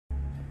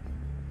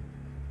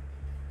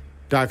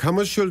Dag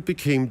Hammarskjold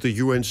became the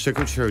UN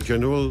Secretary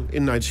General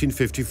in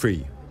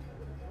 1953.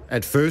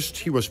 At first,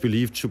 he was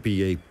believed to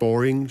be a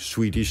boring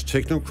Swedish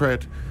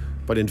technocrat,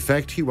 but in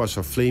fact he was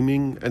a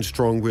flaming and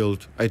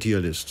strong-willed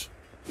idealist.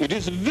 It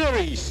is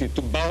very easy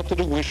to bow to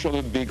the wish of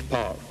a big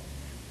power.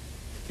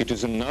 It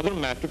is another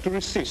matter to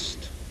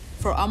resist.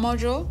 For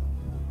Hammarskjold,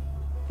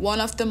 one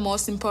of the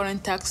most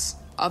important tasks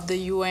of the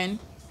UN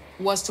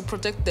was to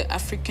protect the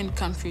African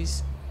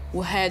countries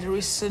who had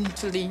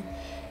recently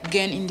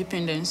gained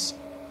independence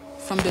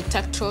from the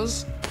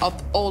tactics of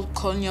old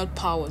colonial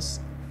powers.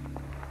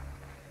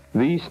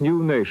 These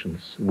new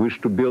nations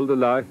wish to build a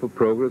life of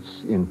progress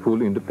in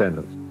full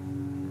independence.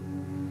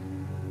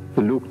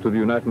 They look to the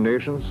United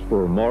Nations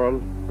for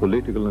moral,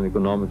 political and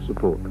economic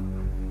support.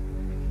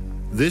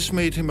 This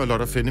made him a lot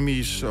of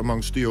enemies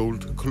amongst the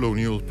old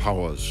colonial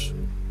powers.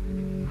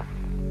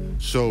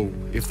 So,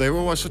 if there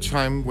was a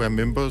time where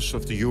members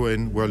of the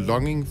UN were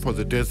longing for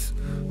the death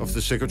of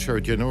the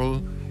Secretary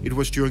General, it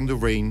was during the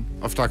reign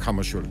of Dag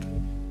Hammarskjold.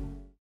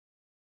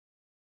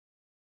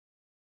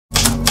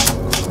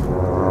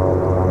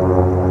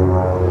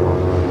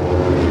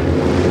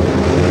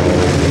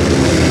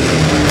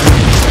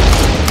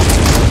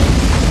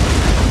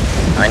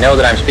 I know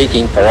that I'm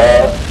speaking for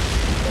all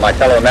my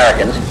fellow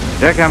Americans.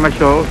 Dag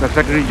Hammarskjold, the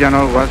Secretary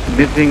General, was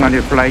missing on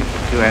a flight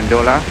to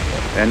Angola,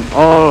 and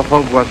all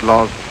hope was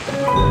lost.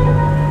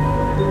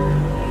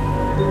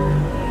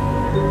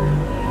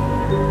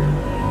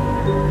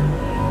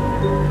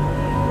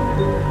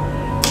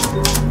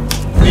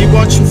 We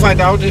want to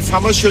find out if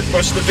Hammarskjold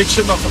was the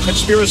victim of a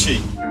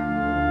conspiracy.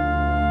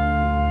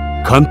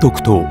 監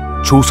督と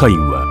調査員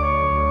は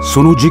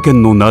その事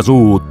件の謎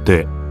を追っ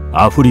て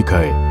アフリ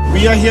カへ。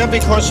We are here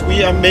because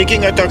we are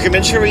making a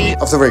documentary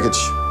of the wreckage.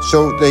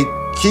 So they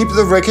keep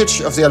the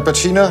wreckage of the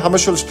Albertina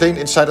Hammarskjold's plane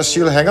inside a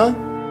steel hangar?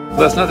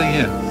 There's nothing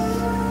here.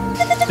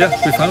 Yeah,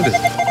 we found it.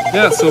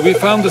 Yeah, so we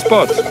found the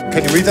spot.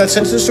 Can you read that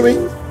sentence to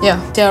me? Yeah,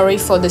 theory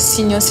for the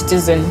senior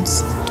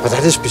citizens. But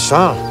that is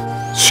bizarre.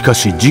 しか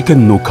し事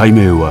件の解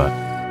明は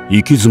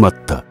行き詰まっ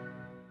た。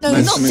No,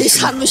 not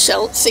this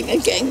Hammarskjold thing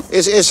again.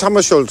 Is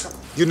Hammarskjold,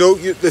 you know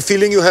the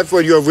feeling you have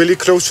when you are really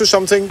close to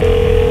something?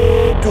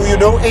 Do you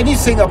know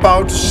anything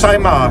about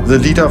Saimar, the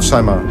leader of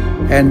Saimar?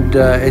 And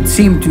it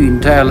seemed to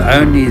entail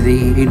only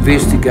the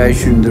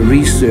investigation, the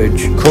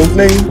research.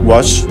 Codename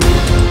was?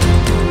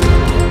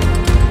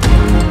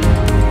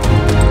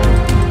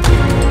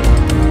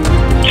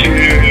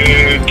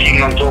 Too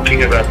keen on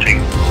talking about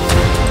things.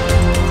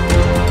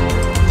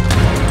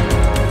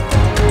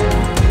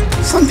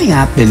 Something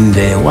happened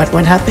there. What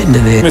happened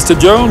there? Mr.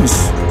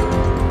 Jones.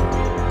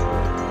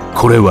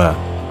 これは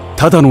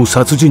ただの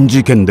殺人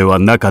事件では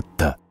なかっ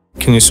た。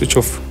Can you switch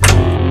off?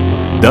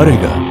 誰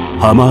が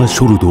ハマー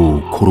ショルド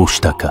を殺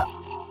したか。